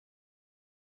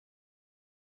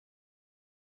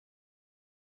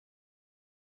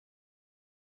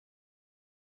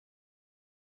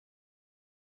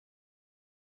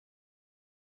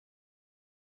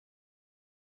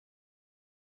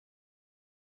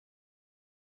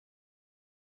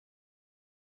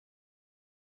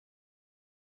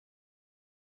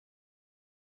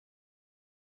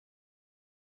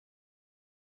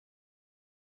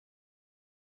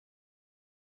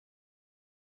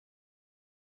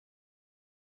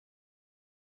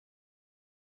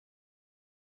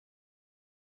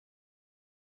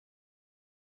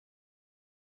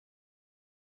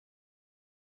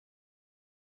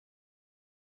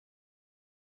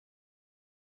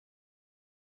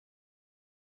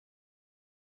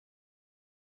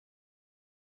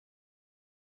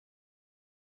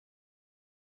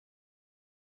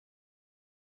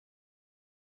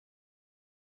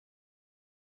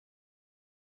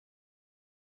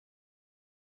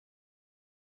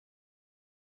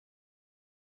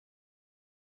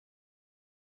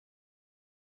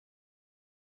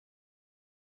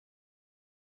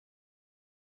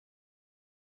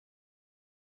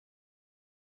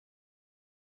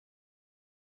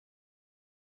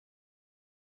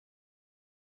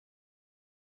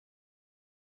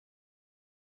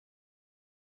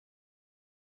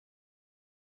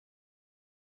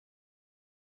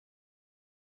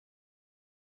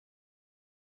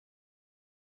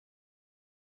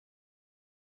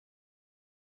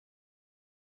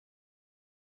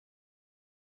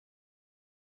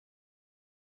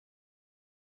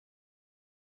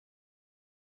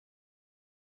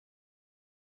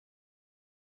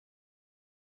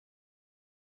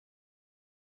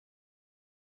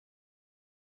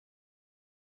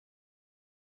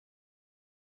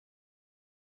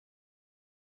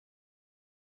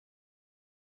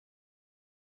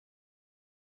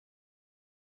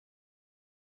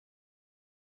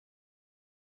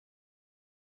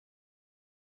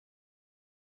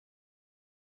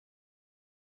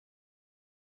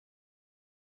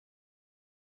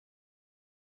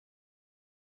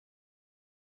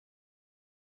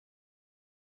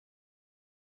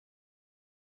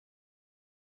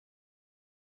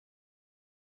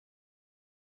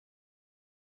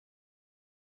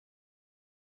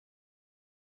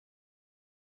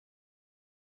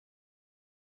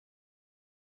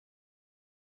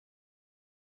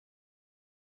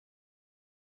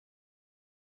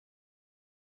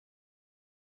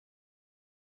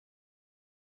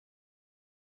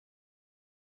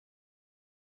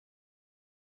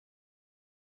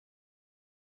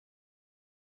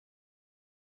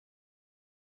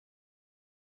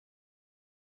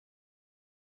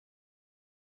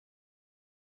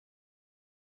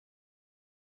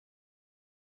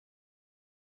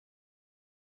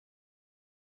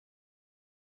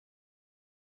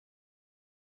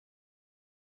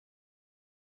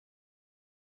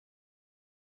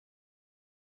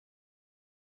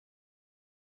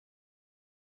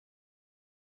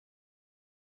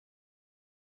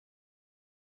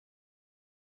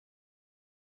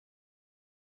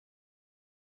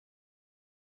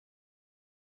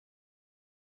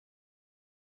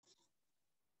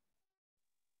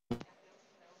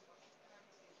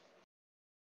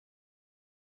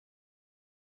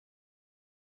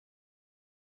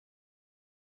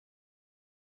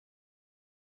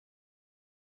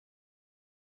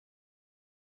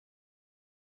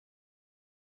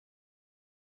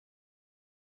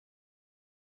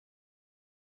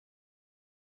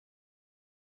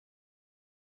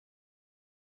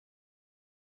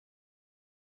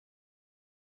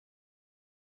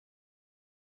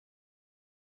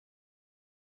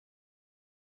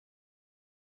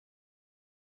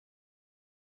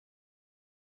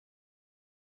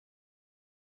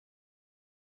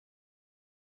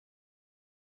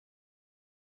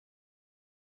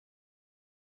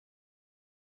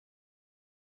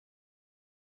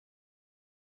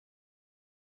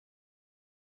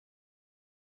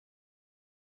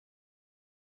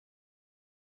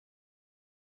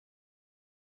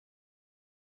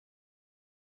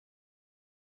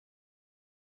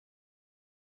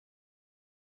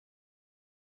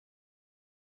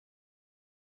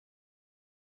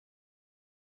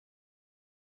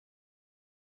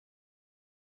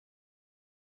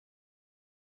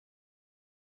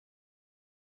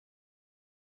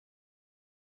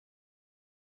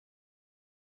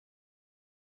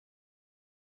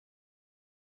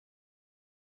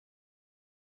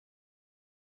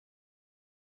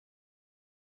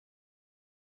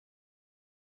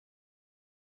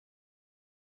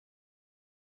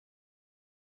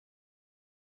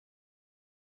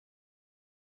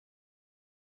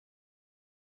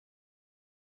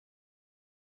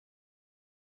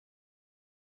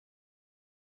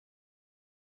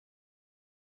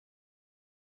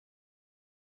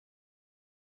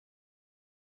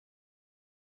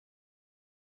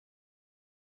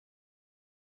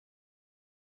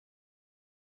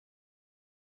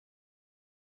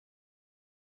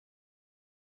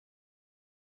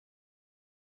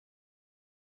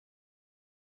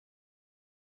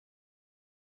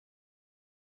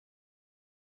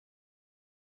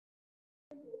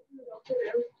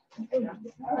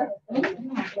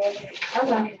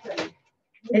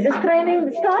Is this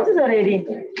training started already?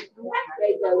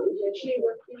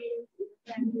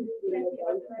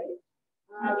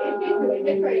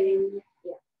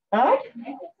 Huh?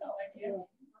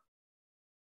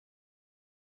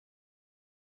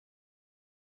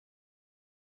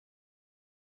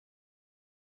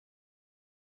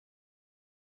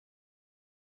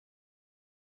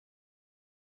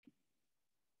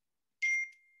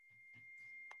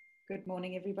 Good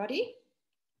morning, everybody.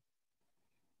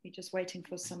 We're just waiting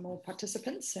for some more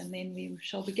participants and then we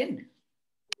shall begin.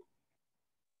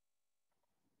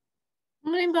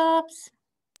 Morning, Bobs.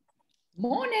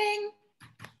 Morning.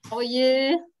 How are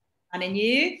you? Fine, and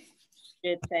you?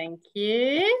 Good, thank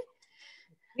you.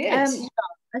 Yes. Yeah,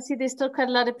 I see there's still quite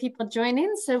a lot of people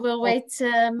joining, so we'll wait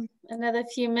another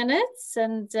few minutes.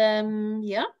 And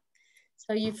yeah,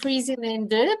 so you're freezing in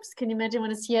Durbs. Can you imagine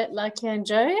what it's here like here in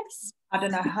Jobs? I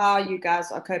don't know how you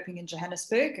guys are coping in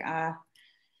Johannesburg.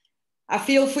 I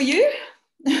feel for you.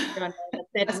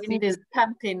 That wind is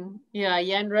pumping. Yeah,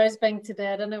 in Rosebank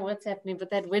today. I don't know what's happening, but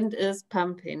that wind is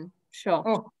pumping. Sure.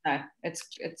 Oh no,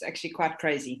 it's actually quite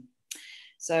crazy.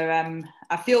 So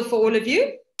I feel for all of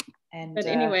you. And but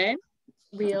anyway,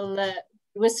 we'll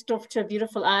whisked off to a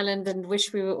beautiful island and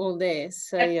wish we were all there.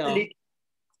 So absolutely.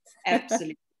 Yeah.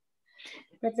 Absolutely.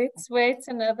 But let's wait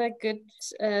another good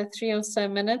 3 or so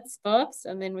minutes, Bobs,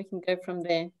 and then we can go from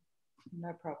there.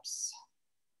 No props.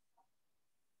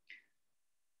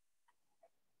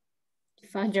 You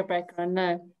find your background?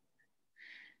 No.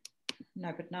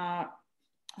 No, but now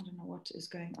I don't know what is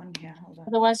going on here. Hold on.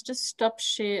 Otherwise, just stop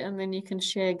share and then you can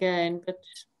share again. But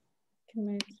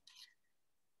can we...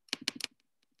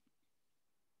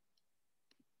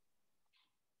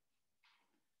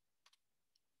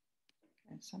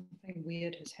 Okay, something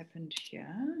weird has happened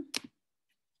here.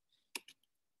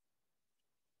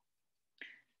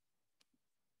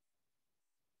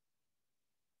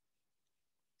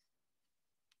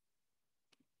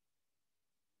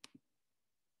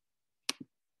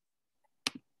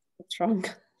 What's wrong?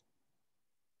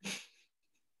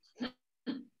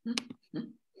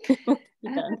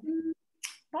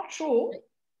 Not sure.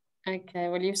 Okay,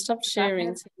 well, you've stopped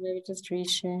sharing, so maybe just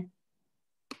reshare.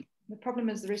 The problem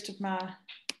is the rest of my...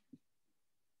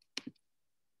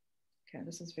 Okay,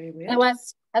 this is very weird.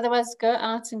 Otherwise, go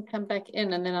out and come back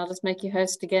in, and then I'll just make you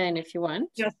host again if you want.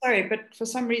 Yeah, sorry, but for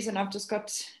some reason, I've just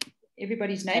got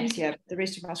everybody's names here. But the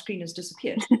rest of my screen has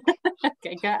disappeared.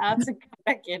 Okay, go out and come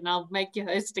back in. I'll make you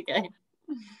host again.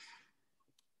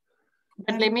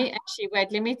 But let me actually,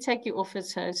 wait, let me take you off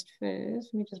as host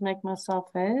first. Let me just make myself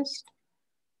host.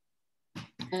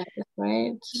 Just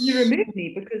wait. You removed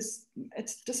me because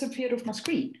it's disappeared off my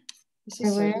screen. This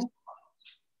is so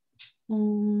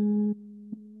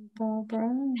Barbara.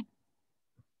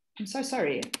 I'm so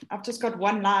sorry. I've just got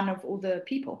one line of all the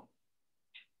people.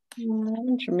 I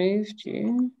haven't removed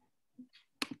you.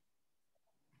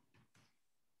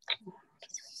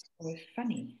 So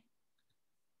funny.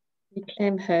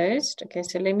 Reclaim host. Okay,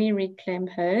 so let me reclaim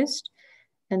host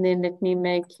and then let me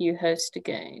make you host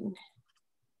again.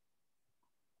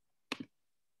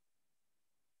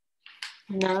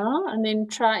 Now, and then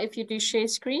try if you do share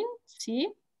screen, see?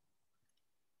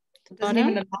 It doesn't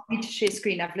even allow me to share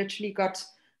screen. I've literally got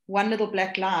one little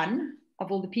black line of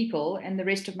all the people and the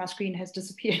rest of my screen has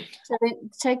disappeared. So then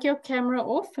take your camera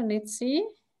off and let's see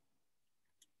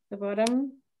the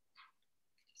bottom.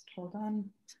 Just hold on.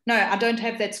 No, I don't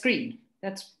have that screen.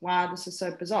 That's why this is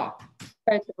so bizarre.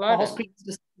 At the bottom. The whole screen is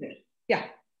disappeared. Yeah.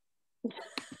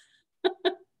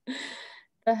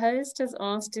 The host has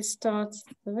asked to start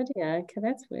the video. Okay,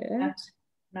 that's weird.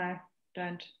 No,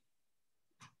 don't.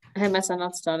 Hey, must I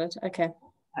not started? Okay.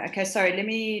 Okay, sorry. Let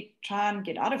me try and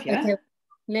get out of here. Okay.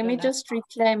 Let me just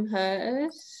reclaim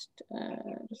host.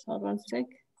 Just hold one sec.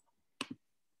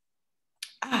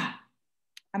 Ah,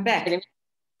 I'm back.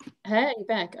 Hey, you're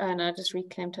back. Oh, no, I just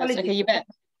reclaimed host. Okay, you're back.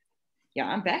 Yeah,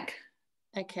 I'm back.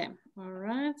 Okay. All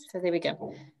right. So there we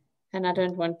go. And I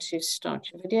don't want to start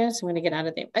your video, so I'm going to get out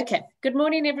of there. Okay. Good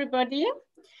morning, everybody,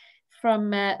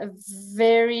 from a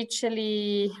very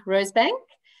chilly Rosebank.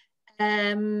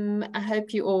 I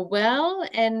hope you're all well.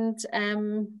 And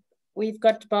we've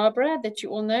got Barbara, that you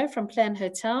all know, from Plan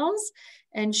Hotels.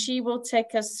 And she will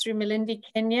take us through Malindi,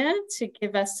 Kenya, to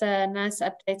give us a nice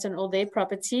update on all their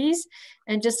properties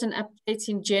and just an update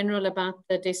in general about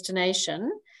the destination.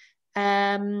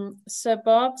 So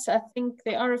Bobs, I think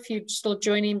there are a few still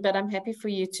joining, but I'm happy for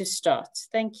you to start.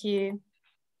 Thank you.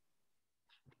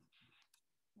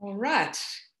 All right.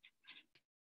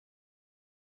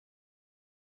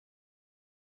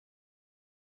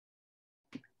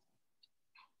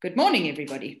 Good morning,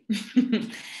 everybody.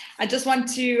 I just want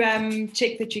to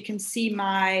check that you can see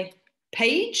my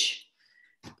page.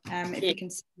 If you can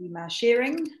see my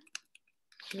sharing.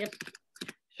 Yep.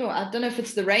 Sure, I don't know if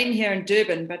it's the rain here in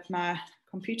Durban, but my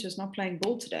computer's not playing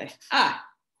ball today. Ah,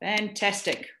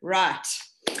 fantastic. Right.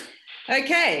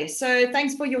 Okay, so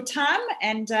thanks for your time.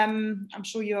 And I'm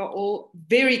sure you're all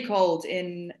very cold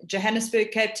in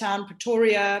Johannesburg, Cape Town,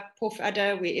 Pretoria,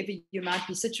 Pofadder, wherever you might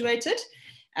be situated.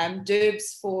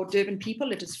 Durbs for Durban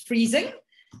people, it is freezing.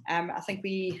 I think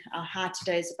our high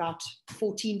today is about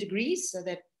 14 degrees, so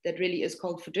that really is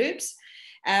cold for Durbs.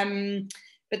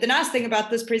 But the nice thing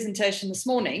about this presentation this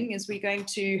morning is we're going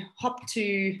to hop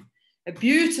to a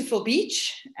beautiful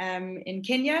beach in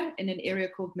Kenya in an area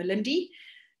called Malindi.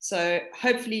 So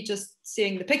hopefully just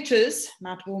seeing the pictures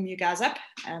might warm you guys up.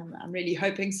 I'm really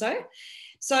hoping so.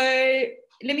 So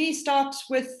let me start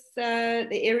with the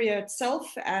area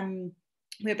itself.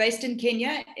 We're based in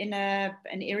Kenya in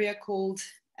an area called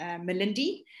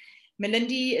Malindi.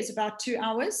 Malindi is about 2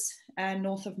 hours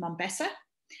north of Mombasa.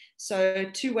 So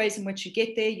 2 ways in which you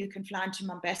get there. You can fly into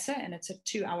Mombasa and it's a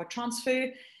 2-hour transfer.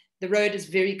 The road is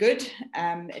very good.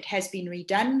 It has been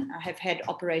redone. I have had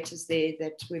operators there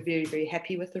that were very, very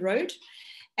happy with the road.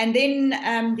 And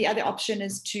then the other option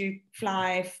is to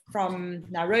fly from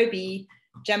Nairobi,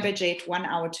 jumbo jet, 1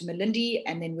 hour to Malindi,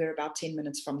 and then we're about 10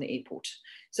 minutes from the airport.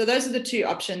 So those are the two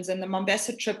options. And the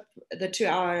Mombasa trip, the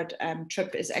 2-hour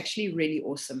trip is actually really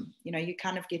awesome. You know, you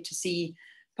kind of get to see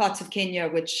parts of Kenya,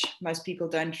 which most people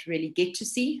don't really get to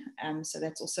see. So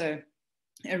that's also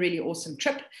a really awesome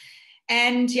trip.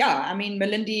 And yeah, I mean,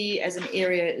 Malindi as an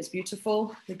area is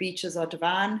beautiful. The beaches are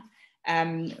divine.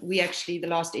 We actually, the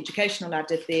last educational I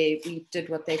did there, we did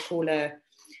what they call a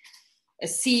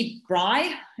sea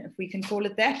braai, if we can call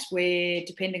it that, where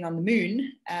depending on the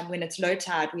moon, when it's low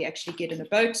tide, we actually get in a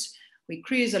boat, we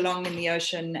cruise along in the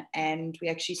ocean, and we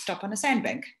actually stop on a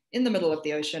sandbank in the middle of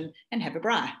the ocean and have a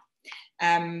braai.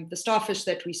 The starfish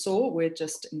that we saw were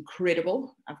just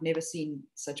incredible. I've never seen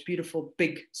such beautiful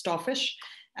big starfish.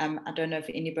 I don't know if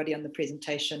anybody on the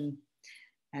presentation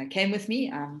came with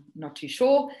me. I'm not too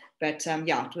sure, but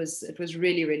yeah, it was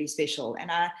really, really special.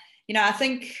 And I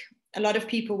think a lot of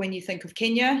people, when you think of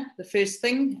Kenya, the first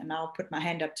thing, and I'll put my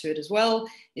hand up to it as well,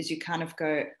 is you kind of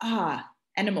go,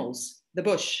 animals, the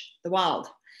bush, the wild.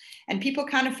 And people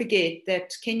kind of forget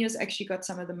that Kenya's actually got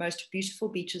some of the most beautiful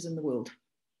beaches in the world.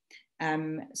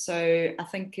 So I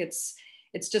think it's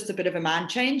just a bit of a mind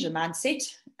change, a mindset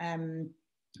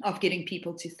of getting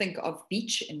people to think of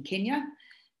beach in Kenya.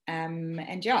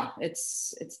 And yeah,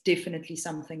 it's definitely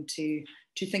something to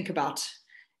think about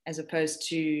as opposed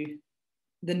to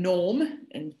the norm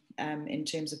in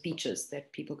terms of beaches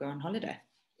that people go on holiday.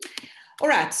 All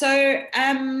right, so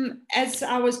as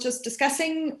I was just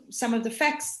discussing some of the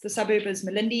facts, the suburb is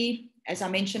Malindi. As I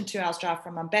mentioned, 2 hours drive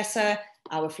from Mombasa,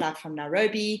 our flight from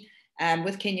Nairobi,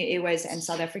 with Kenya Airways and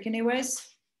South African Airways,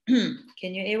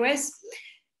 Kenya Airways.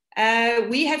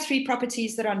 We have 3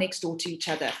 properties that are next door to each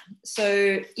other.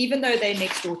 So even though they're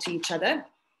next door to each other,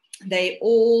 they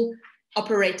all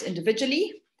operate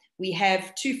individually. We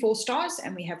have 2 4-stars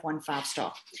and we have 1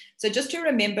 5-star. So just to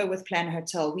remember with Plan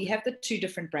Hotel, we have the 2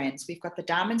 different brands. We've got the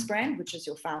Diamonds brand, which is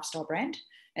your 5-star brand.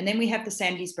 And then we have the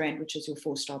Sandy's brand, which is your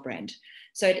 4-star brand.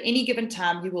 So at any given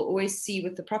time, you will always see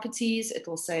with the properties, it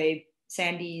will say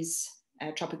Sandy's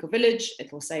Tropical Village.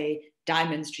 It will say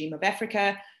Diamonds Dream of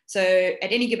Africa. So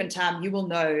at any given time, you will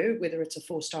know whether it's a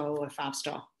 4-star or a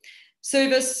 5-star.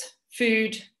 Service,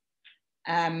 food,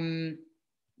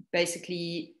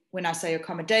 basically, when I say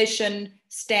accommodation,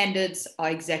 standards are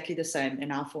exactly the same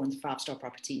in our 4- and 5-star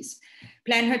properties.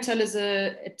 Plan Hotel is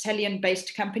an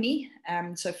Italian-based company,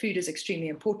 so food is extremely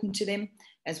important to them,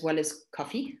 as well as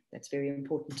coffee. That's very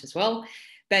important as well.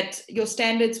 But your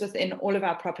standards within all of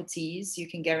our properties, you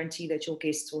can guarantee that your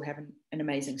guests will have an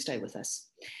amazing stay with us.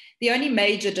 The only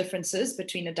major differences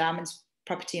between a Diamonds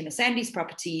property and a Sandy's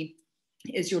property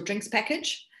is your drinks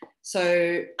package.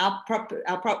 So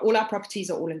all our properties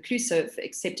are all inclusive,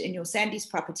 except in your Sandy's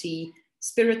property,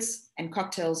 spirits and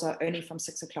cocktails are only from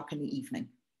 6 o'clock in the evening.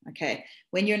 Okay.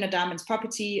 When you're in a Diamonds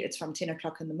property, it's from 10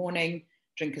 o'clock in the morning.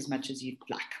 Drink as much as you'd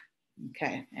like.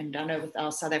 Okay. And I know with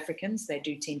our South Africans, they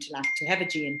do tend to like to have a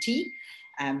G&T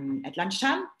at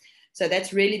lunchtime. So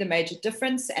that's really the major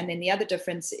difference. And then the other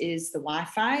difference is the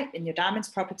Wi-Fi. In your Diamonds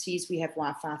properties, we have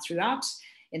Wi-Fi throughout.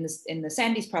 In the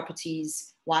Sandy's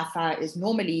properties, Wi-Fi is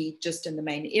normally just in the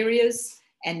main areas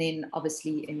and then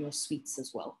obviously in your suites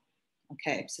as well.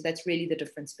 Okay, so that's really the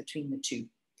difference between the two.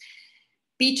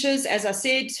 Beaches, as I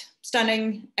said,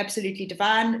 stunning, absolutely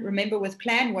divine. Remember with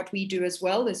Plan, what we do as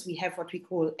well is we have what we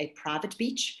call a private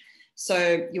beach.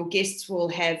 So your guests will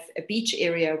have a beach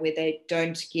area where they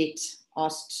don't get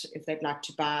asked if they'd like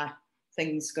to buy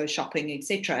things, go shopping,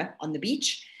 etc. on the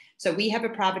beach. So we have a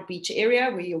private beach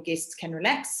area where your guests can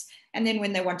relax. And then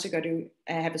when they want to go to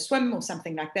have a swim or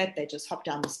something like that, they just hop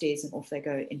down the stairs and off they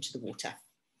go into the water.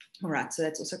 All right, so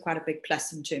that's also quite a big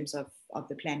plus in terms of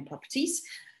the planned properties.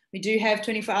 We do have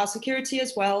 24-hour security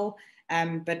as well,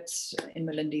 but in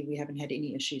Malindi, we haven't had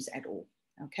any issues at all.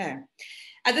 Okay.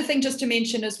 Other thing just to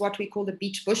mention is what we call the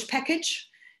beach bush package.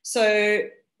 So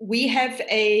we have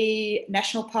a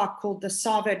national park called the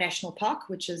Tsavo National Park,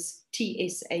 which is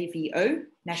TSAVO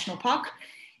National Park.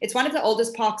 It's one of the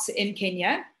oldest parks in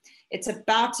Kenya. It's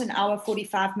about 1 hour,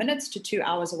 45 minutes to 2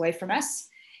 hours away from us.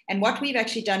 And what we've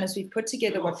actually done is we've put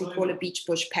together what we call a beach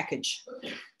bush package.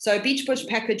 So a beach bush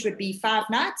package would be 5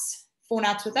 nights, 4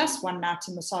 nights with us, 1 night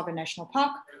in the Tsavo National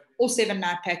Park, or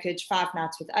 7-night package, 5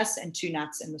 nights with us and 2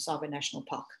 nights in the Tsavo National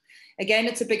Park. Again,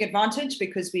 it's a big advantage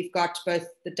because we've got both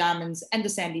the Diamonds and the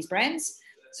Sandies brands.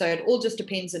 So it all just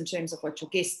depends in terms of what your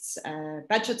guests'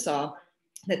 budgets are,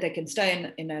 that they can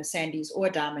stay in a Sandies or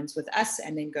a Diamonds with us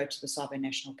and then go to the Tsavo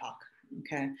National Park.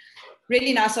 Okay,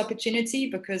 really nice opportunity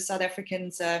because South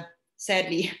Africans,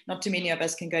 sadly, not too many of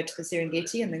us can go to the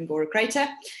Serengeti and then Ngora Crater.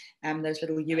 Those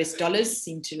little US dollars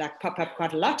seem to like pop up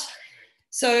quite a lot.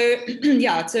 So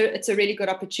yeah, it's a really good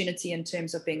opportunity in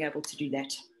terms of being able to do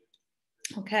that.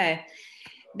 Okay,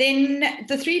 then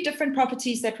the 3 different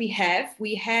properties that we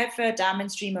have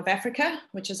Diamonds Dream of Africa,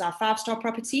 which is our 5-star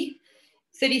property,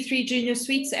 33 junior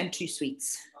suites and 2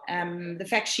 suites. The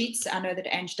fact sheets, I know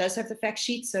that Ange does have the fact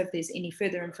sheets, so if there's any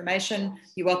further information,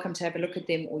 you're welcome to have a look at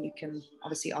them, or you can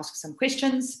obviously ask some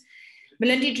questions.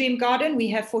 Malindi Dream Garden, we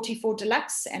have 44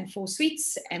 deluxe and 4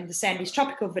 suites, and the Sandies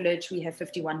Tropical Village, we have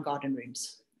 51 garden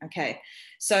rooms. Okay,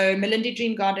 so Malindi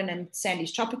Dream Garden and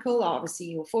Sandies Tropical are obviously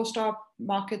your 4-star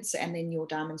markets, and then your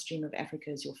Diamonds Dream of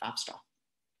Africa is your 5-star.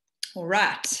 All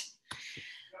right.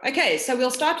 Okay, so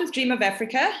we'll start with Dream of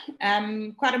Africa.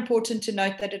 Quite important to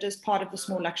note that it is part of the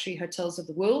small luxury hotels of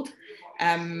the world.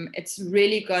 It's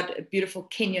really got a beautiful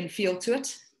Kenyan feel to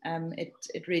it.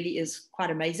 It really is quite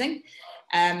amazing.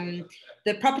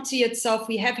 The property itself,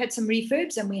 we have had some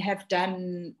refurbs and we have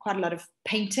done quite a lot of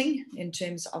painting in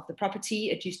terms of the property.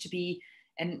 It used to be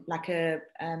like a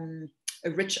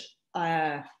rich,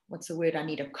 what's the word I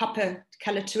need, a copper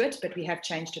color to it, but we have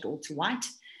changed it all to white.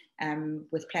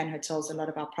 With Plan Hotels, a lot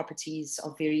of our properties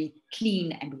are very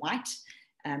clean and white,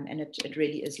 and it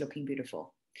really is looking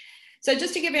beautiful. So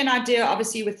just to give you an idea,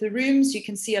 obviously with the rooms, you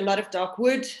can see a lot of dark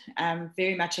wood,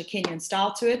 very much a Kenyan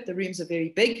style to it. The rooms are very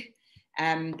big.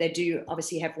 They do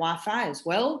obviously have Wi-Fi as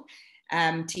well.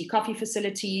 Tea, coffee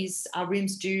facilities. Our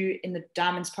rooms do, in the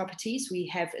Diamonds properties, we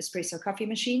have espresso coffee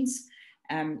machines.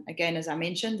 Again, as I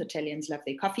mentioned, Italians love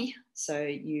their coffee. So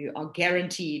you are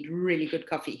guaranteed really good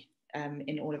coffee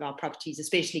in all of our properties,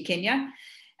 especially Kenya.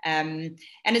 And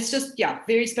it's just, yeah,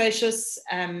 very spacious.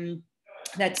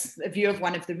 That's a view of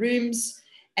one of the rooms,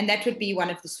 and that would be one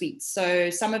of the suites. So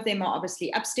some of them are obviously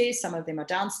upstairs, some of them are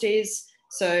downstairs.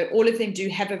 So all of them do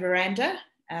have a veranda.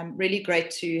 Really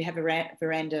great to have a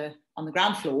veranda on the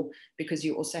ground floor, because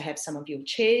you also have some of your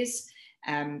chairs,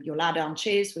 your lie-down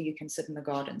chairs where you can sit in the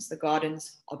gardens. The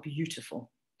gardens are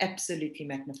beautiful, absolutely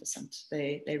magnificent.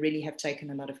 They really have taken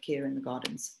a lot of care in the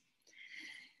gardens.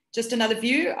 Just another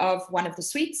view of one of the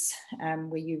suites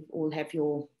where you all have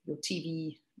your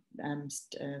TV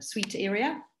suite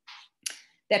area.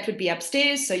 That would be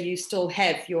upstairs, so you still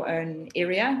have your own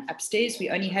area upstairs. We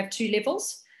only have 2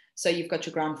 levels, so you've got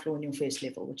your ground floor and your first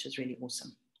level, which is really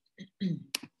awesome.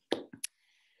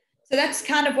 So that's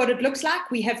kind of what it looks like.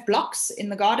 We have blocks in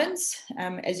the gardens.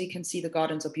 As you can see, the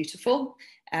gardens are beautiful.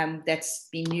 That's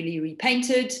been newly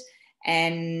repainted.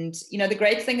 And, you know, the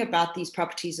great thing about these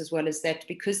properties as well is that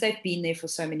because they've been there for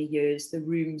so many years, the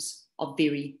rooms are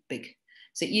very big.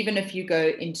 So even if you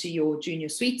go into your junior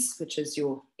suites, which is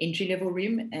your entry-level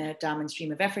room, Diamonds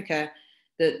Dream of Africa,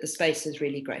 the space is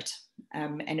really great.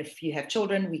 And if you have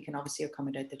children, we can obviously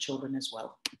accommodate the children as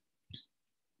well.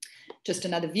 Just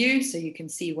another view so you can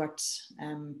see what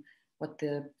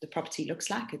the property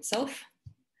looks like itself.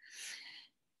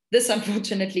 This,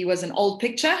 unfortunately, was an old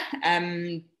picture.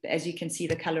 As you can see,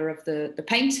 the color of the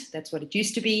paint, that's what it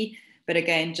used to be. But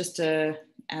again, just to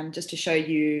show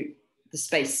you the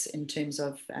space in terms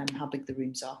of how big the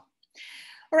rooms are.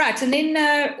 All right, and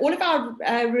then all of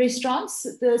our restaurants,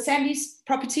 the Sandies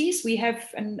properties, we have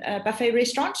a buffet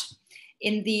restaurant.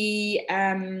 In the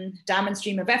Diamonds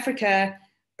Dream of Africa,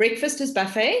 breakfast is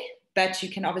buffet, but you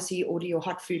can obviously order your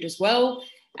hot food as well.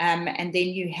 And then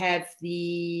you have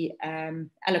the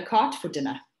a la carte for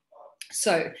dinner.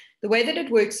 So the way that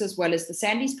it works as well is the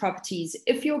Sandy's properties,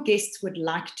 if your guests would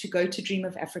like to go to Dream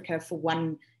of Africa for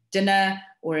one dinner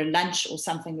or a lunch or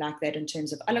something like that in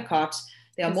terms of a la carte,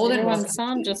 they are more than welcome.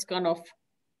 Sound just gone off.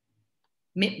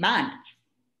 Mine.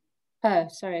 Oh,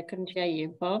 sorry, I couldn't hear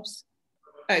you, Bobs.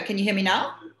 Oh, can you hear me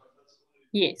now?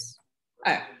 Yes.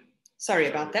 Oh, sorry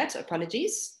about that.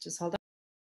 Apologies. Just hold on.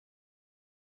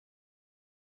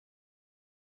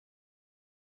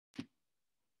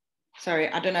 Sorry,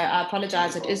 I don't know. I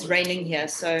apologize. It is raining here,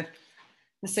 so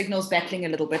the signal's battling a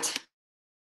little bit.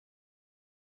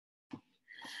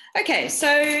 Okay, so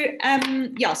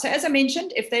yeah, so as I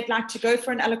mentioned, if they'd like to go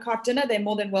for an a la carte dinner, they're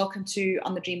more than welcome to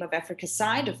on the Dream of Africa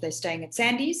side if they're staying at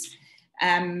Sandy's,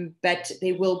 but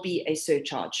there will be a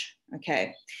surcharge.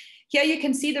 Okay, here you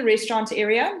can see the restaurant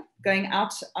area going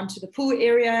out onto the pool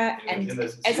area, and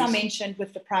as I mentioned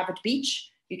with the private beach,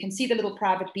 you can see the little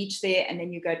private beach there, and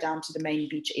then you go down to the main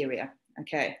beach area.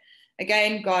 Okay.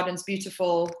 Again, gardens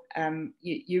beautiful.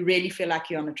 You really feel like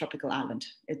you're on a tropical island.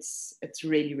 It's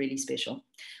really, really special.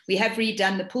 We have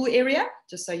redone the pool area,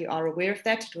 just so you are aware of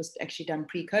that. It was actually done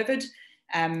pre-COVID,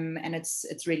 and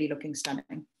it's really looking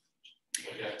stunning.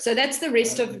 So that's the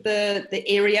rest of the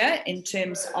area in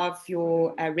terms of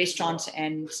your restaurant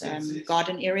and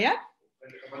garden area.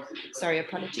 Sorry,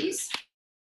 apologies.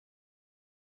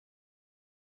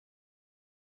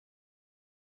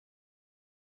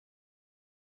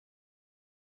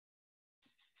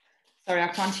 Sorry, I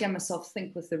can't hear myself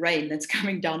think with the rain that's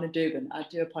coming down in Durban. I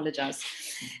do apologize.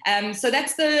 So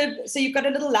you've got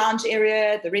a little lounge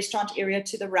area, the restaurant area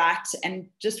to the right, and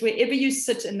just wherever you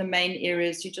sit in the main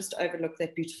areas, you just overlook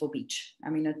that beautiful beach. I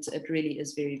mean, it really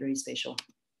is very, very special.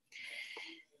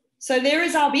 So there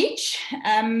is our beach.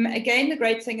 Again, the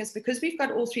great thing is because we've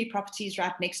got all three properties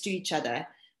right next to each other,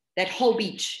 that whole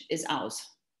beach is ours.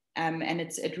 And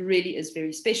it really is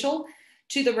very special.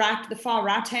 To the right, the far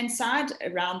right-hand side,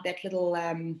 around that little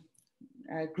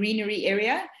greenery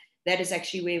area, that is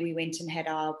actually where we went and had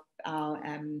our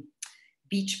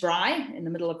beach braai in the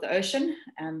middle of the ocean,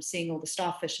 seeing all the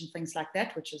starfish and things like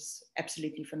that, which is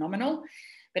absolutely phenomenal.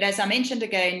 But as I mentioned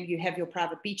again, you have your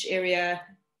private beach area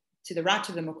to the right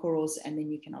of the Makorals, and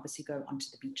then you can obviously go onto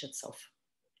the beach itself.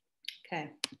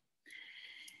 Okay.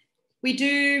 We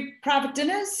do private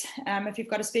dinners. If you've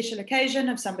got a special occasion,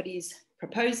 if somebody's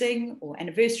proposing or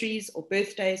anniversaries or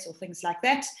birthdays or things like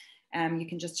that, you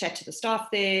can just chat to the staff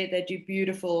there. They do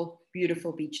beautiful,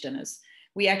 beautiful beach dinners.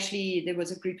 There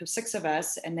was a group of 6 of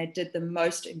us, and they did the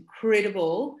most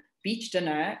incredible beach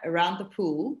dinner around the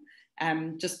pool,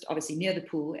 just obviously near the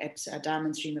pool at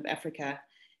Diamond Stream of Africa.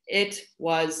 It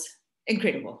was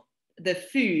incredible. The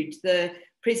food, the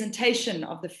presentation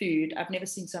of the food, I've never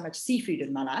seen so much seafood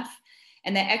in my life.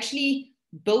 And they actually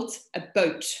built a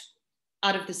boat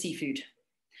out of the seafood.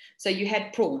 So you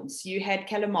had prawns, you had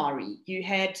calamari, you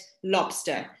had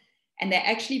lobster, and they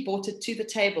actually brought it to the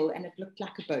table and it looked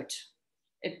like a boat.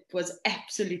 It was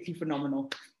absolutely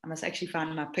phenomenal. I must actually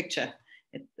find my picture.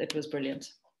 It was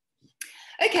brilliant.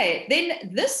 Okay,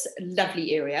 then this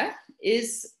lovely area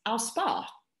is our spa.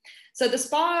 So the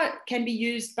spa can be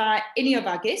used by any of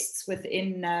our guests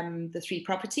within the 3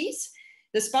 properties.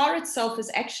 The spa itself is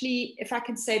actually, if I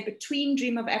can say, between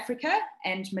Dream of Africa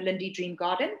and Malindi Dream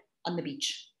Garden on the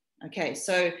beach. Okay,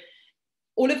 so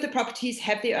all of the properties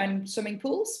have their own swimming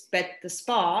pools, but the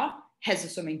spa has a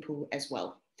swimming pool as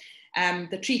well.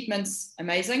 The treatment's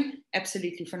amazing,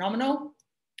 absolutely phenomenal,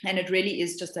 and it really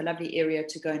is just a lovely area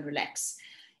to go and relax.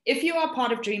 If you are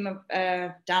part of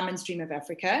Diamond's Dream of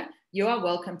Africa, you are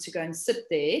welcome to go and sit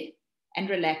there and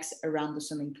relax around the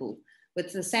swimming pool.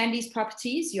 With the Sandy's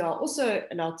properties, you are also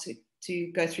allowed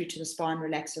to go through to the spa and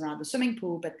relax around the swimming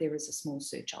pool, but there is a small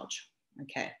surcharge.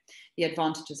 Okay, the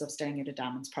advantages of staying at a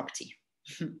Diamond's property.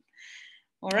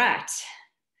 All right,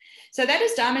 so that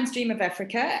is Diamond's Dream of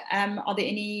Africa. Are there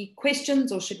any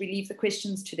questions, or should we leave the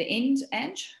questions to the end,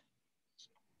 Ange?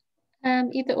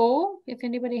 Either or. If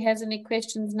anybody has any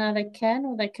questions now, they can,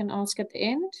 or they can ask at the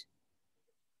end.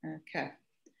 Okay.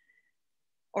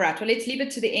 All right, well, let's leave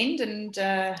it to the end, and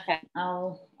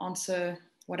I'll answer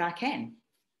what I can.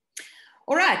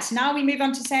 All right, now we move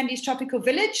on to Sandy's Tropical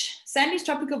Village. Sandy's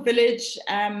Tropical Village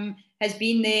has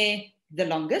been there the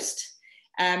longest.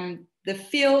 The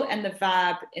feel and the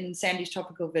vibe in Sandy's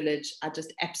Tropical Village I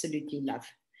just absolutely love.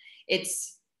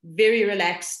 It's very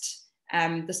relaxed.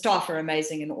 The staff are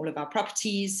amazing in all of our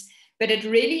properties, but it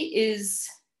really is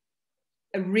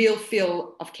a real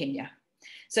feel of Kenya.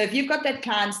 So if you've got that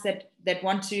clients that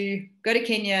want to go to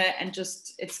Kenya and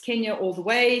just, it's Kenya all the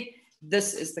way,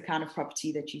 this is the kind of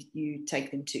property that you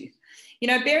take them to. You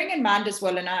know, bearing in mind as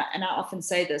well, and I often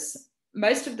say this,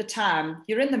 most of the time,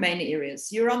 you're in the main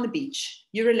areas, you're on the beach,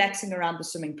 you're relaxing around the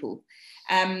swimming pool.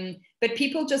 But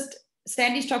people just,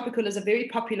 Sandy's Tropical is a very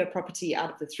popular property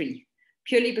out of the three,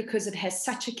 purely because it has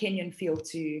such a Kenyan feel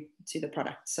to the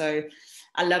product. So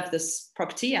I love this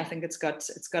property. I think it's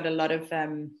got a lot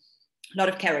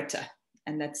of character,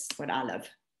 and that's what I love.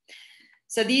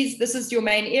 So this is your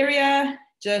main area,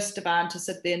 just about to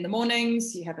sit there in the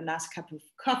mornings. You have a nice cup of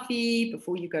coffee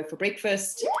before you go for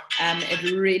breakfast.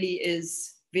 It really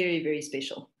is very, very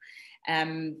special.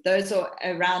 Those are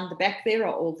around the back there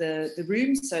are all the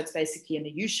rooms. So it's basically in a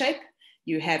U shape.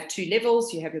 You have 2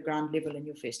 levels. You have your ground level and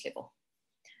your first level.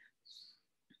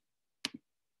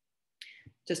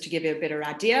 Just to give you a better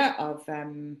idea of,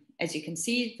 as you can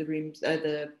see, the rooms,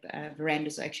 the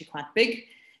verandas are actually quite big.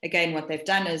 Again, what they've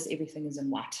done is everything is in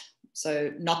white.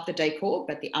 So not the decor,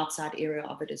 but the outside area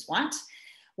of it is white.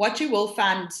 What you will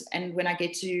find, and when I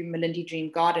get to Malindi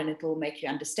Dream Garden, it will make you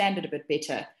understand it a bit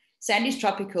better. Sandy's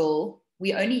Tropical,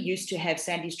 we only used to have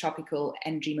Sandy's Tropical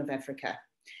and Dream of Africa.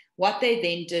 What they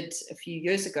then did a few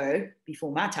years ago,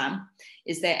 before my time,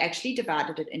 is they actually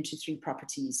divided it into 3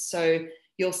 properties. So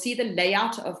you'll see the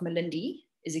layout of Malindi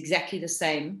is exactly the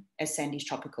same as Sandy's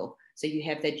Tropical. So you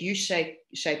have that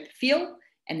U-shaped feel,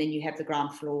 and then you have the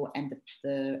ground floor and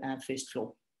the first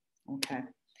floor. Okay.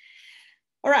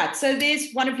 All right, so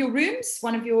there's one of your rooms,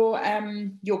 one of your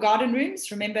garden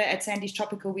rooms. Remember, at Sandy's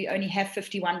Tropical, we only have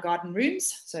 51 garden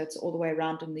rooms, so it's all the way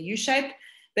around in the U shape,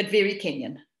 but very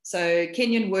Kenyan. So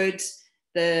Kenyan wood,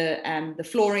 the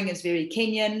flooring is very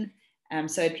Kenyan,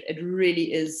 so it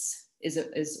really is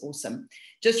awesome.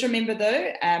 Just remember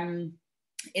though,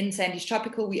 in Sandy's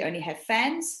Tropical, we only have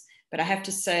fans, but I have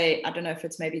to say, I don't know if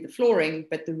it's maybe the flooring,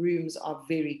 but the rooms are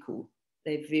very cool.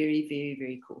 They're very, very,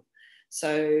 very cool.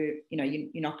 So, you know,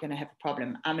 you're not going to have a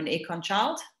problem. I'm an aircon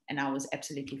child, and I was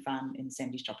absolutely fine in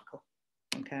Sandy's Tropical.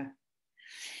 Okay.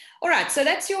 All right, so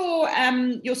that's your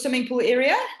swimming pool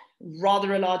area.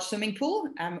 Rather a large swimming pool,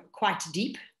 quite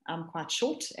deep. I'm quite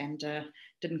short and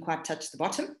didn't quite touch the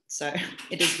bottom. So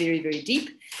it is very, very deep.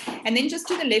 And then just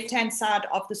to the left-hand side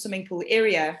of the swimming pool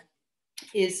area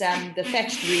is the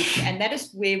thatched roof, and that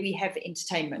is where we have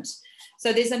entertainment.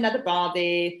 So there's another bar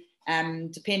there,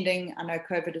 depending, I know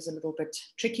COVID is a little bit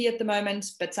tricky at the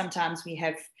moment, but sometimes we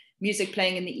have music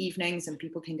playing in the evenings and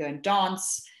people can go and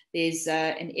dance. There's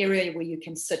an area where you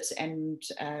can sit and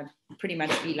pretty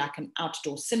much be like an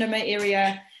outdoor cinema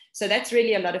area. So that's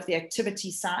really a lot of the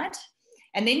activity side.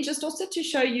 And then just also to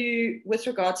show you with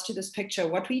regards to this picture,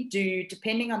 what we do,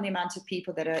 depending on the amount of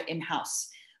people that are in-house,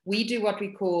 we do what we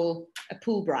call a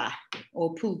pool braai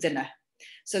or pool dinner.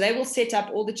 So they will set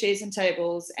up all the chairs and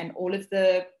tables and all of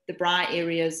the braai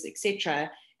areas,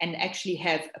 etc., and actually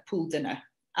have a pool dinner.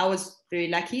 I was very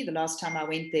lucky. The last time I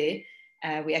went there,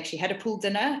 we actually had a pool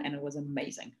dinner and it was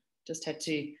amazing. Just had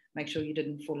to make sure you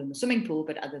didn't fall in the swimming pool,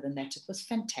 but other than that, it was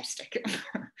fantastic.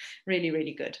 Really,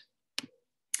 really good.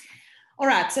 All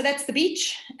right, so that's the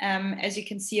beach. As you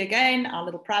can see again, our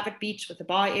little private beach with a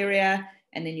bar area,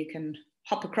 and then you can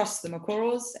hop across the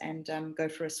Makoros and go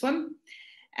for a swim.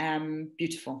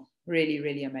 Beautiful, really,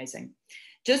 really amazing.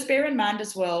 Just bear in mind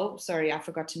as well, sorry, I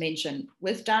forgot to mention,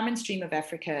 with Diamond's Dream of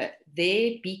Africa,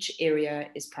 their beach area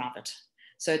is private.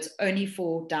 So it's only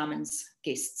for Diamond's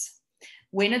guests.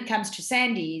 When it comes to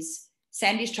Sandy's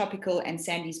Tropical and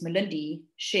Sandy's Malindi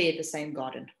share the same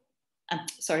garden.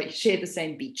 Share the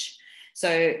same beach.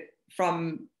 So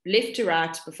from left to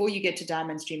right, before you get to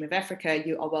Diamond's Dream of Africa,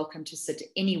 you are welcome to sit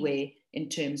anywhere in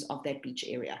terms of that beach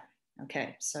area.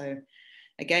 Okay, so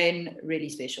again, really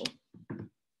special.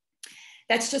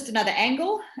 That's just another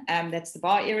angle. That's the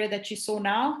bar area that you saw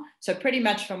now. So pretty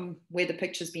much from where the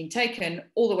picture's been taken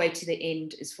all the way to the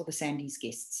end is for the Sandy's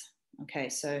guests. Okay,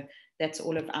 so that's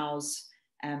all of ours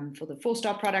for the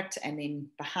 4-star product. And then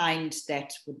behind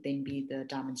that would then be the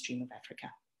Diamond's Dream of Africa.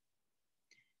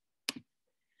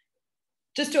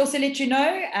 Just to also let you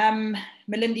know,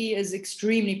 Malindi is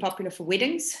extremely popular for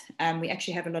weddings. We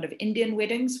actually have a lot of Indian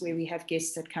weddings where we have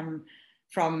guests that come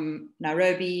from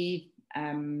Nairobi,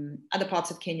 other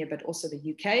parts of Kenya, but also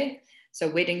the UK. So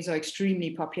weddings are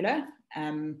extremely popular.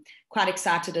 Quite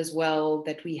excited as well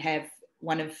that we have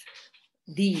one of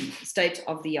the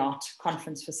state-of-the-art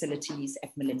conference facilities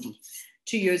at Malindi.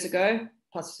 2 years ago,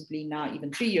 possibly now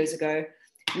even 3 years ago,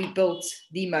 we built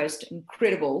the most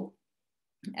incredible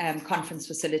conference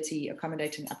facility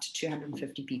accommodating up to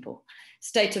 250 people.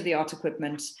 State-of-the-art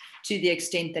equipment to the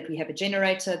extent that we have a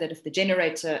generator that if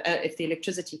the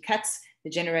electricity cuts, the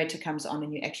generator comes on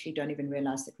and you actually don't even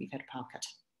realize that we've had a power cut.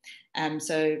 And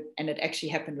it actually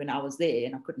happened when I was there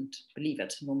and I couldn't believe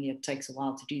it. Normally it takes a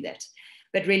while to do that,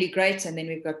 but really great. And then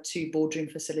we've got 2 boardroom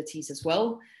facilities as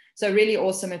well. So really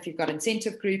awesome if you've got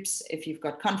incentive groups, if you've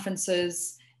got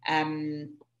conferences,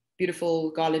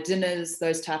 beautiful gala dinners,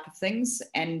 those type of things.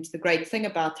 And the great thing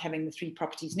about having the 3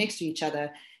 properties next to each other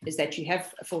is that you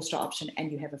have a 4-star option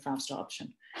and you have a 5-star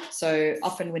option. So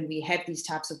often when we have these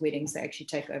types of weddings, they actually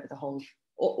take over the whole,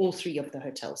 all 3 of the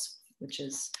hotels, which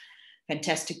is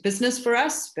fantastic business for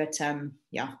us. But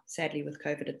yeah, sadly with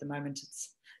COVID at the moment,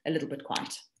 it's a little bit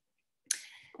quiet.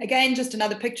 Again, just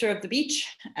another picture of the beach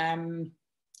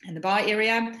and the bar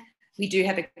area. We do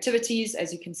have activities,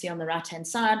 as you can see on the right-hand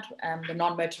side. The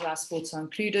non-motorized sports are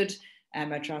included,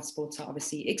 motorized sports are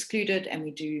obviously excluded, and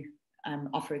we do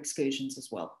offer excursions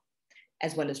as well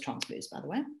as transfers, by the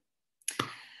way.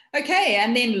 Okay,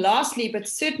 and then lastly, but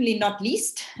certainly not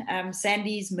least,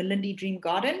 Sandy's Malindi Dream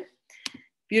Garden.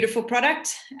 Beautiful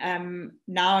product.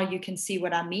 Now you can see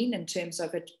what I mean in terms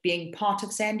of it being part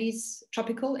of Sandy's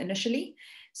Tropical initially.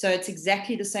 So it's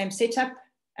exactly the same setup.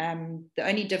 The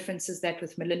only difference is that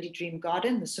with Malindi Dream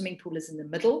Garden, the swimming pool is in the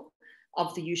middle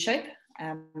of the U-shape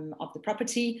of the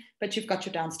property, but you've got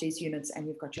your downstairs units and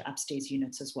you've got your upstairs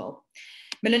units as well.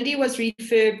 Malindi was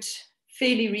refurbed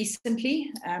fairly recently,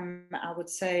 I would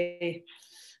say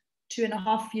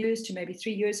 2.5 years to maybe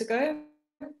 3 years ago.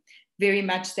 Very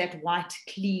much that white,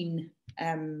 clean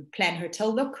plan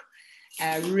hotel look.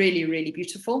 Really, really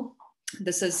beautiful.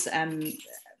 This is,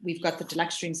 we've got the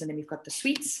deluxe rooms and then we've got the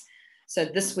suites. So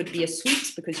this would be a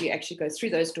suite because you actually go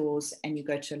through those doors and you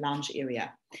go to a lounge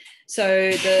area.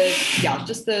 So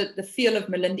just the feel of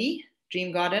Malindi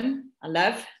Dream Garden, I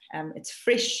love. It's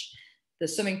fresh. The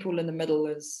swimming pool in the middle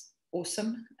is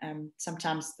awesome.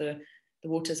 Sometimes the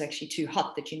water is actually too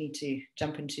hot that you need to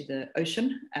jump into the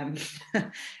ocean.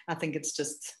 I think it's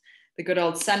just the good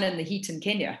old sun and the heat in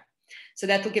Kenya. So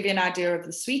that will give you an idea of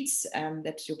the suites.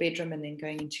 That's your bedroom and then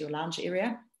going into your lounge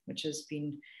area, which has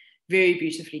been very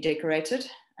beautifully decorated.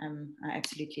 I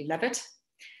absolutely love it.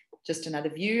 Just another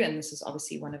view, and this is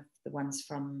obviously one of the ones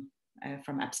from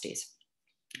upstairs.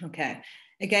 Okay,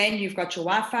 again, you've got your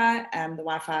Wi-Fi. The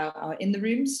Wi-Fi are in the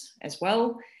rooms as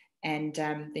well, and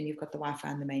then you've got the Wi-Fi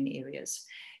in the main areas.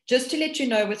 Just to let you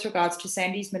know, with regards to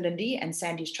Sandy's Malindi and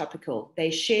Sandy's Tropical,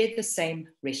 they share the same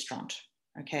restaurant.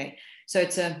 Okay, so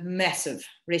it's a massive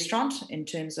restaurant in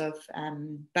terms of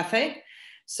buffet.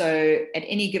 So at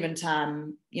any given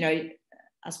time, you know,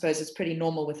 I suppose it's pretty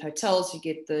normal with hotels. You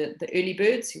get the early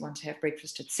birds who want to have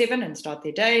breakfast at 7 and start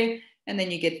their day. And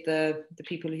then you get the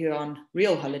people who are on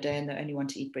real holiday and they only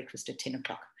want to eat breakfast at 10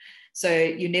 o'clock. So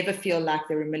you never feel like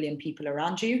there are a million people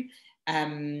around you.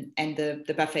 And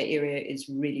the buffet area is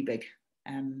really big.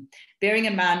 Bearing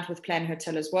in mind with Plan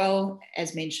Hotel as well,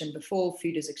 as mentioned before,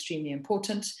 food is extremely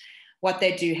important. What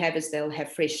they do have is they'll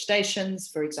have fresh stations.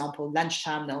 For example,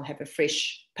 lunchtime, they'll have a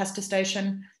fresh pasta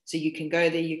station. So you can go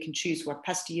there, you can choose what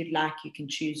pasta you'd like, you can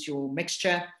choose your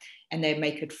mixture, and they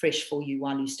make it fresh for you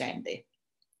while you stand there,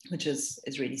 which is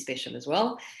really special as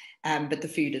well. But the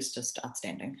food is just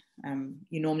outstanding.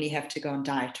 You normally have to go on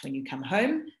diet when you come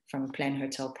home from a Plan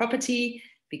Hotel property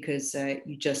because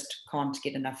you just can't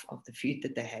get enough of the food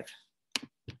that they have.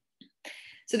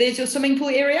 So there's your swimming pool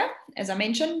area, as I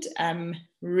mentioned,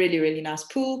 really, really nice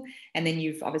pool. And then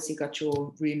you've obviously got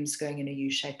your rooms going in a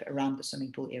U-shape around the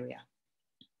swimming pool area.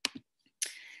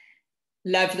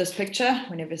 Love this picture.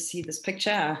 Whenever I see this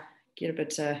picture, I get a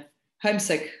bit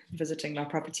homesick visiting my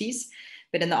properties.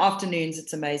 But in the afternoons,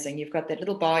 it's amazing. You've got that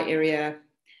little bar area.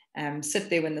 Sit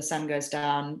there when the sun goes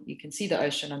down. You can see the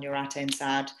ocean on your right-hand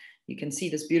side. You can see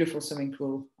this beautiful swimming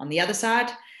pool on the other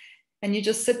side. And you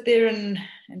just sit there and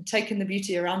take in the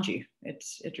beauty around you.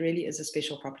 It really is a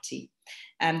special property.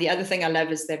 The other thing I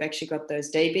love is they've actually got those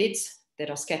day beds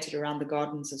that are scattered around the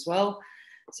gardens as well.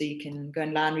 So you can go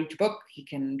and lie and read your book. You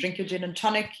can drink your gin and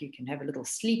tonic. You can have a little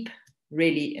sleep.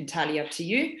 Really entirely up to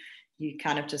you. You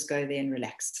kind of just go there and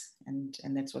relax. And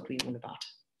that's what we're all about.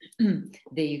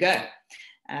 There you go.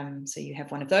 So you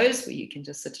have one of those where you can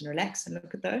just sit and relax and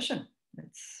look at the ocean.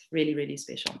 It's really, really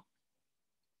special.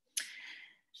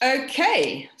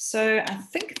 Okay, so I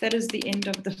think that is the end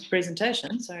of the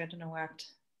presentation. So I don't know why it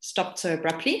stopped so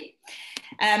abruptly.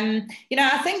 You know,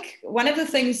 I think one of the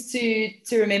things to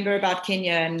remember about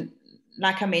Kenya, and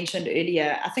like I mentioned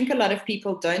earlier, I think a lot of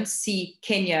people don't see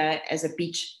Kenya as a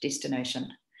beach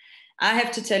destination. I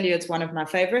have to tell you, it's one of my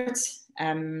favorites.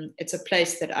 It's a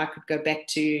place that I could go back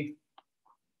to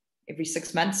every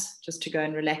 6 months just to go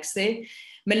and relax there.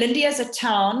 Malindi as a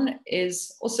town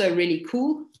is also really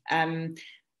cool.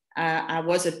 I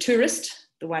was a tourist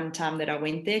the one time that I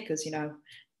went there because, you know,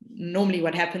 normally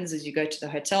what happens is you go to the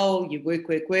hotel, you work.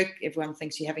 Everyone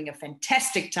thinks you're having a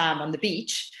fantastic time on the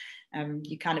beach.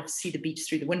 You kind of see the beach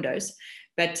through the windows.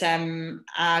 But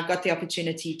I got the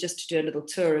opportunity just to do a little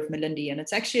tour of Malindi, and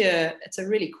it's actually it's a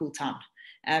really cool town.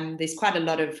 There's quite a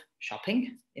lot of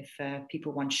shopping if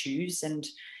people want shoes and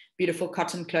beautiful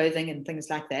cotton clothing and things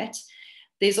like that.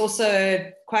 There's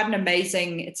also quite an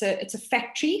amazing, it's a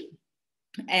factory,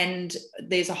 and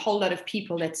there's a whole lot of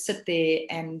people that sit there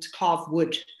and carve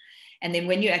wood. And then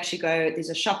when you actually go, there's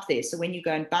a shop there. So when you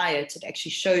go and buy it, it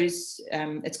actually shows,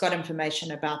 it's got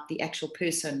information about the actual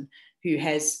person who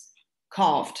has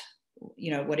carved,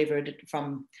 you know, whatever,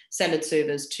 from salad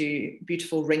servers to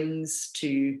beautiful rings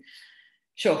to,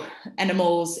 sure,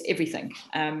 animals, everything.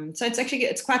 So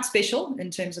it's quite special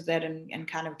in terms of that, and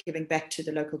kind of giving back to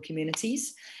the local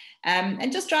communities.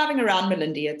 And just driving around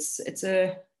Malindi, it's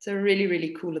a really,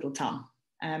 really cool little town.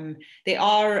 There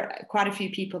are quite a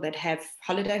few people that have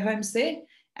holiday homes there,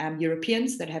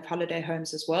 Europeans that have holiday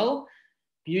homes as well.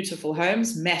 Beautiful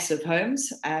homes, massive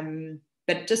homes.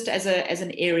 But just as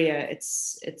an area,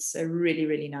 it's a really,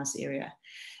 really nice area.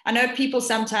 I know people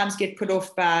sometimes get put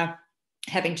off by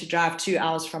having to drive 2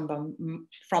 hours from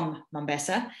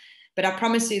Mombasa, but I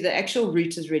promise you the actual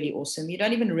route is really awesome. You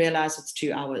don't even realize it's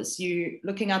 2 hours. You're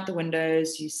looking out the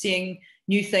windows, you're seeing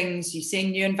new things, you're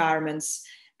seeing new environments,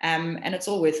 and it's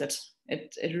all worth it.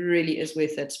 It really is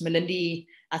worth it. Malindi,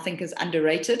 I think, is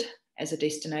underrated as a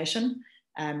destination,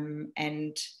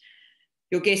 and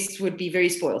your guests would be very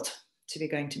spoiled to be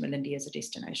going to Malindi as a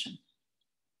destination.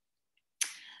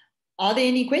 Are there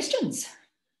any questions?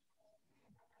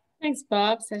 Thanks,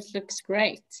 Barb. That looks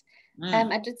great.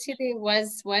 I did see there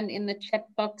was one in the chat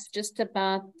box just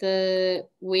about the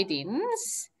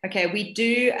weddings. Okay, we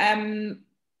do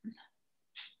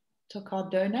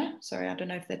Tokardona. Sorry, I don't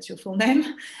know if that's your full name.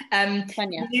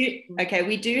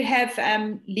 We do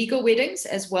have legal weddings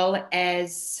as well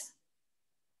as,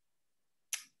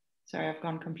 sorry, I've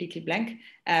gone completely blank.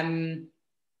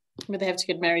 But they have to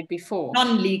get married before.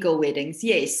 Non-legal weddings,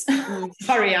 yes.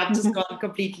 Sorry, I've just gone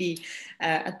completely,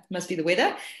 it must be the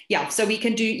weather. Yeah, so we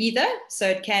can do either.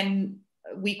 So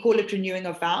we call it renewing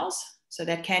of vows. So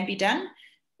that can be done,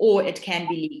 or it can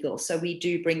be legal. So we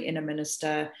do bring in a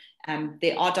minister.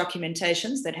 There are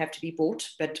documentations that have to be bought,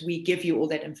 but we give you all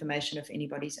that information if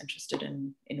anybody's interested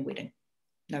in a wedding.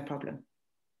 No problem.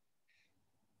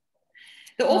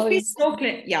 The off-beach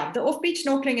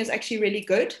snorkeling is actually really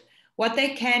good. What they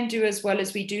can do as well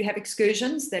is we do have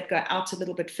excursions that go out a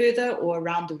little bit further or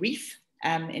around the reef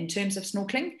in terms of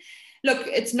snorkeling. Look,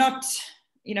 it's not,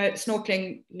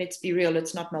 snorkeling, let's be real,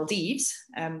 it's not Maldives.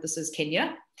 This is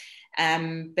Kenya.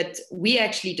 But we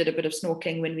actually did a bit of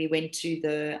snorkeling when we went to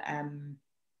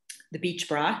the beach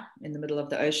bra in the middle of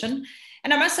the ocean.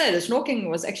 And I must say, the snorkeling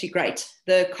was actually great.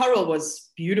 The coral was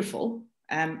beautiful.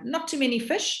 Not too many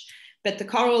fish, but the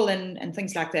coral and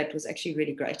things like that was actually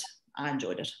really great. I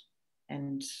enjoyed it.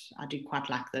 And I do quite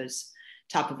like those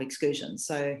type of excursions.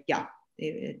 So yeah,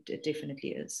 it definitely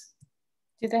is.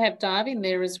 Do they have diving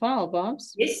there as well,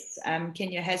 Bobs? Yes,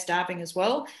 Kenya has diving as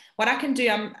well. What I can do,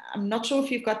 I'm not sure if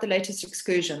you've got the latest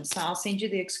excursion, so I'll send you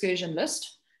the excursion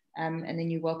list, and then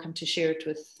you're welcome to share it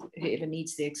with whoever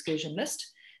needs the excursion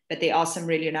list. But there are some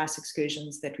really nice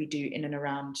excursions that we do in and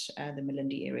around the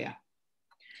Malindi area.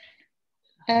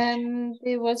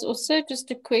 There was also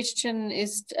just a question, I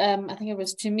think it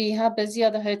was to me, how busy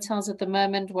are the hotels at the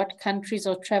moment? What countries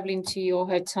are traveling to your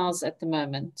hotels at the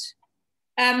moment?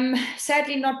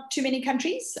 Sadly, not too many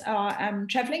countries are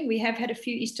traveling. We have had a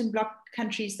few Eastern Bloc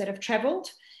countries that have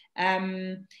traveled.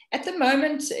 At the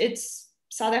moment, it's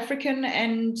South African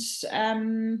and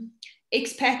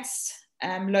expats,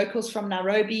 locals from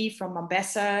Nairobi, from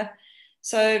Mombasa.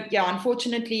 So yeah,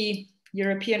 unfortunately,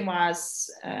 European-wise,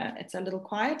 it's a little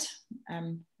quiet,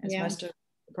 as most of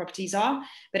the properties are.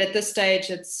 But at this stage,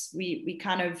 we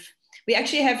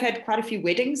actually have had quite a few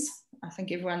weddings. I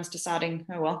think everyone's deciding,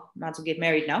 oh well, might as well get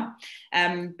married now.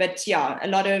 But yeah, a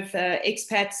lot of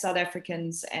expats, South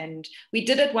Africans, and we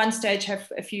did at one stage have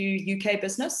a few UK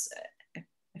business,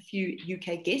 a few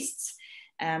UK guests,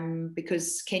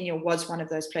 because Kenya was one of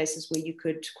those places where you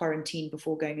could quarantine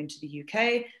before going into the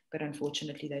UK, but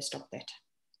unfortunately they stopped that.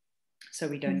 So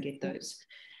we don't get those.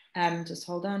 Just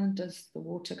hold on, does the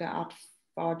water go out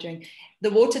far during? The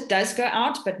water does go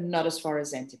out, but not as far as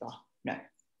Zanzibar, no.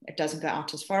 It doesn't go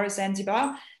out as far as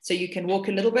Zanzibar. So you can walk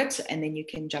a little bit and then you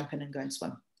can jump in and go and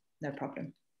swim. No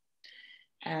problem.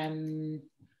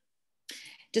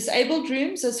 Disabled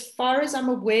rooms, as far as I'm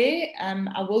aware,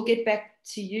 I will get back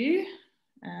to you.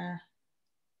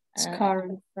 It's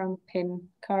Karen from Penn.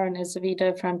 Karen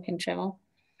Azevedo from Penn Travel.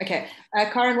 Okay.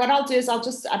 Karen, what I'll do is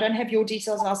I don't have your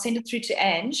details. I'll send it through to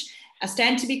Ange. I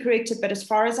stand to be corrected, but as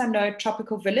far as I know,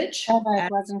 Tropical Village. Oh, no,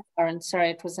 it wasn't Florence.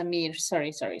 Sorry, it was Amir.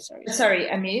 Sorry. Sorry,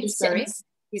 Amir, sorry.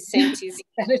 He sent his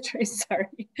address,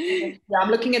 sorry. Yeah,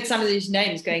 I'm looking at some of these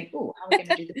names going, oh, how are we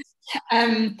going to do this?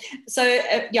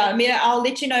 Yeah, Amir, I'll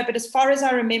let you know. But as far as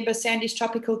I remember, Sandy's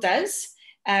Tropical does.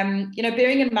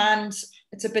 Bearing in mind,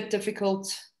 it's a bit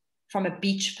difficult from a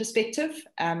beach perspective.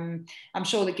 I'm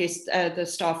sure the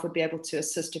staff would be able to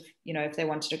assist if they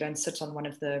wanted to go and sit on one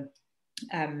of the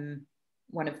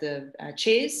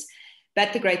chairs.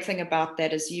 But the great thing about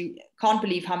that is you can't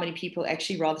believe how many people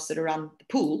actually rather sit around the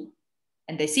pool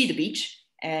and they see the beach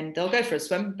and they'll go for a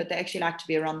swim, but they actually like to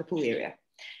be around the pool area.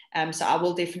 So I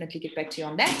will definitely get back to you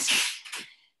on that.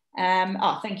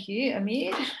 Thank you,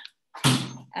 Amir.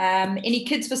 Any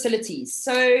kids facilities?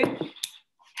 So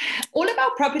all of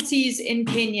our properties in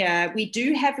Kenya, we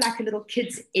do have like a little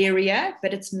kids area,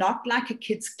 but it's not like a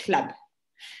kids club.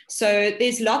 So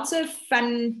there's lots of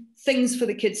fun things for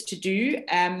the kids to do.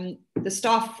 The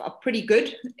staff are pretty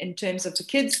good in terms of the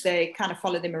kids. They kind of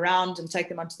follow them around and take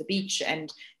them onto the beach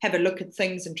and have a look at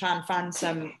things and try and find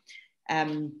some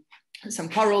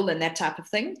coral and that type of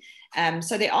thing.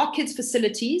 So there are kids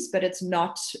facilities, but it's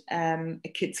not a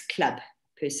kids club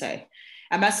per se.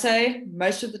 I must say,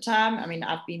 most of the time, I mean,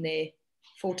 I've been there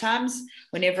 4 times.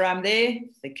 Whenever I'm there,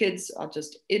 the kids are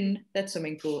just in that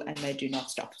swimming pool and they do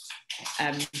not stop.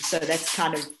 So that's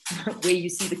kind of where you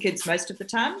see the kids most of the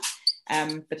time.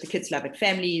 But the kids love it.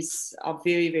 Families are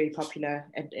very, very popular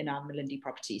in our Malindi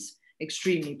properties,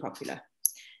 extremely popular.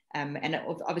 And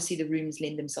obviously the rooms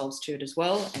lend themselves to it as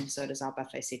well. And so does our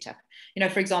buffet setup.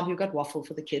 For example, we've got waffle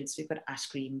for the kids. We've got ice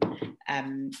cream.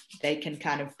 They can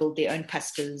kind of build their own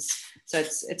pastas. So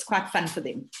it's quite fun for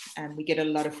them. And we get a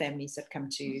lot of families that come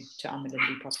to our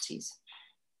Malindi properties.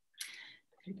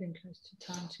 Have you been close to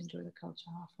town to enjoy the culture?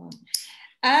 How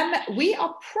far? We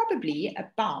are probably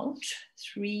about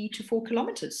 3 to 4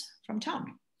 kilometers from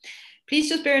town. Please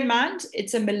just bear in mind,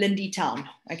 it's a Malindi town.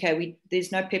 Okay,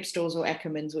 there's no Pep stores or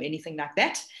Ackermans or anything like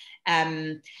that.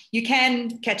 You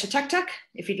can catch a tuk-tuk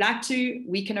if you'd like to.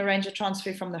 We can arrange a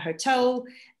transfer from the hotel,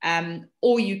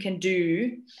 or you can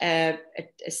do a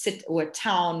sit or a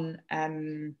town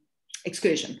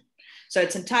excursion. So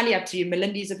it's entirely up to you.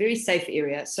 Malindi is a very safe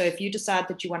area. So if you decide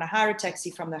that you want to hire a taxi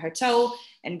from the hotel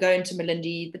and go into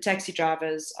Malindi, the taxi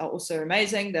drivers are also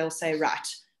amazing. They'll say, right,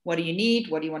 what do you need?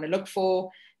 What do you want to look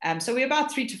for? So we're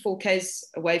about 3 to 4 k's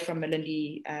away from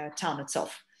Malindi town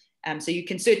itself. So you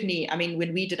can certainly, I mean,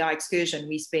 when we did our excursion,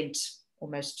 we spent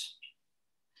almost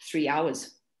 3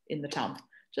 hours in the town,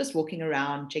 just walking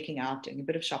around, checking out, doing a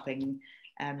bit of shopping.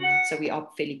 So we are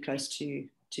fairly close to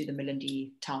the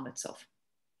Malindi town itself.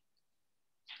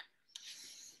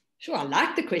 Sure, I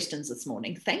like the questions this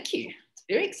morning. Thank you. It's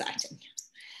very exciting.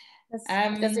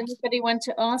 Does anybody want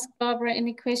to ask Barbara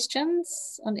any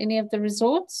questions on any of the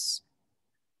resorts?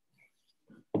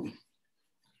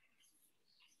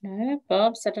 No,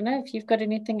 Bobs, I don't know if you've got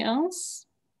anything else.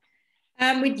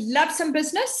 We'd love some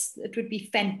business. It would be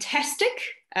fantastic.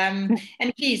 And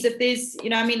please, if there's,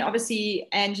 I mean, obviously,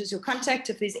 Ange is your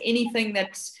contact. If there's anything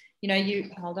that,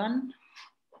 hold on.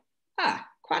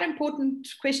 Quite important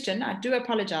question. I do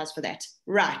apologize for that.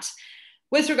 Right.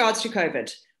 With regards to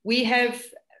COVID, we have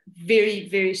very,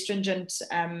 very stringent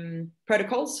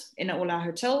protocols in all our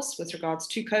hotels with regards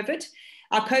to COVID.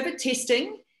 Our COVID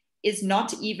testing is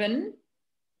not even,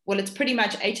 well, it's pretty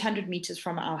much 800 meters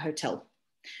from our hotel.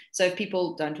 So if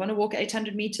people don't want to walk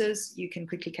 800 meters, you can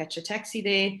quickly catch a taxi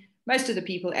there. Most of the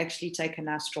people actually take a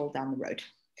nice stroll down the road.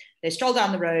 They stroll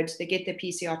down the road, they get their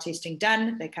PCR testing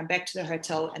done, they come back to the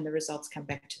hotel, and the results come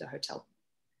back to the hotel.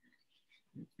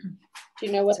 Do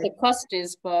you know what the cost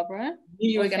is, Barbara?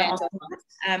 You were going to ask.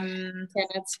 Yeah,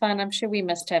 that's fine. I'm sure we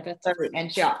must have it.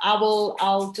 And yeah,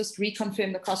 I'll just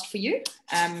reconfirm the cost for you.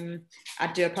 I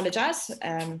do apologize.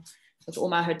 With all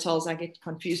my hotels, I get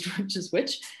confused which is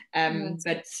which.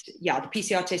 But yeah, the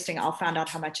PCR testing, I'll find out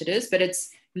how much it is. But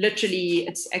it's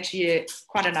actually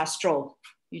quite a nice stroll.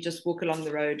 You just walk along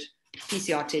the road,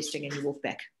 PCR testing, and you walk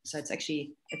back. So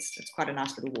it's quite a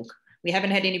nice little walk. We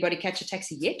haven't had anybody catch a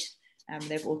taxi yet.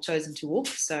 They've all chosen to walk.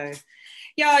 So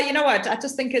yeah, you know what? I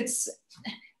just think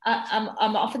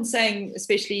I'm often saying,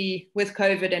 especially with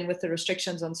COVID and with the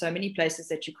restrictions on so many places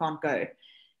that you can't go,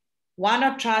 why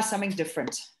not try something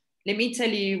different? Let me tell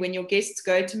you, when your guests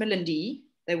go to Malindi,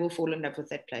 they will fall in love with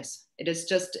that place. It is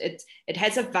just, it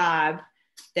has a vibe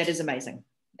that is amazing.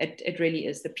 It really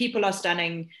is. The people are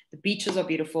stunning. The beaches are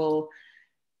beautiful.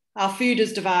 Our food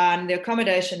is divine. The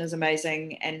accommodation is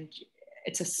amazing. And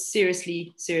it's a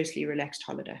seriously, seriously relaxed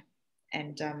holiday.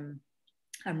 And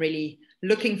I'm really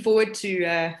looking forward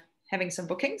to having some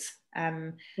bookings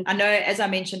I know, as I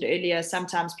mentioned earlier,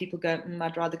 sometimes people go,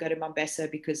 I'd rather go to Mombasa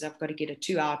because I've got to get a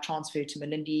 2-hour transfer to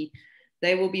Malindi.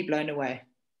 They will be blown away.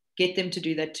 Get them to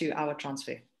do that 2-hour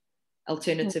transfer.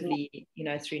 Alternatively, you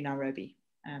know, through Nairobi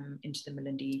into the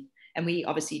Malindi. And we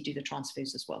obviously do the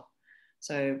transfers as well.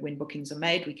 So when bookings are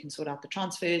made, we can sort out the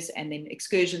transfers. And then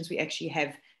excursions, we actually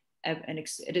have,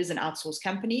 it is an outsourced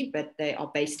company, but they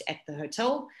are based at the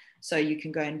hotel. So you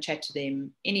can go and chat to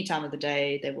them any time of the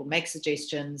day. They will make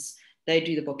suggestions. They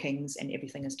do the bookings and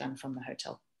everything is done from the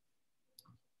hotel.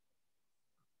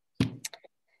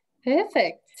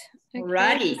 Perfect. Okay.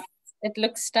 Alrighty. It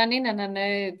looks stunning. And I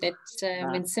know that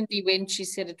when Cindy went, she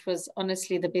said it was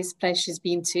honestly the best place she's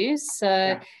been to. So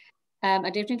yeah.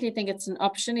 I definitely think it's an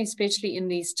option, especially in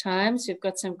these times. We've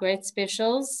got some great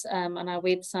specials on our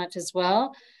website as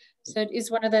well. So it is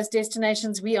one of those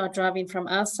destinations we are driving from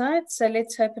our side. So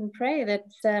let's hope and pray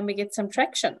that we get some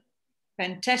traction.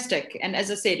 Fantastic. And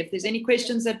as I said, if there's any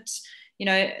questions that, you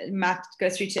know, might go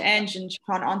through to Ange and she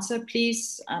can't answer,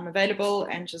 please, I'm available.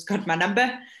 Ange has got my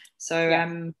number. So yeah.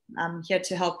 I'm here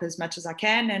to help as much as I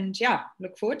can. And yeah,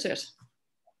 look forward to it.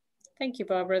 Thank you,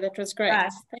 Barbara. That was great.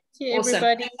 Right. Thank you, awesome.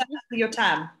 everybody. Thanks for your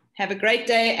time. Have a great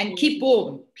day and keep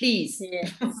warm, please.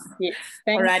 Yes.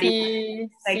 Thank Alrighty. you.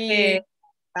 Take care.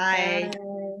 Bye. Bye.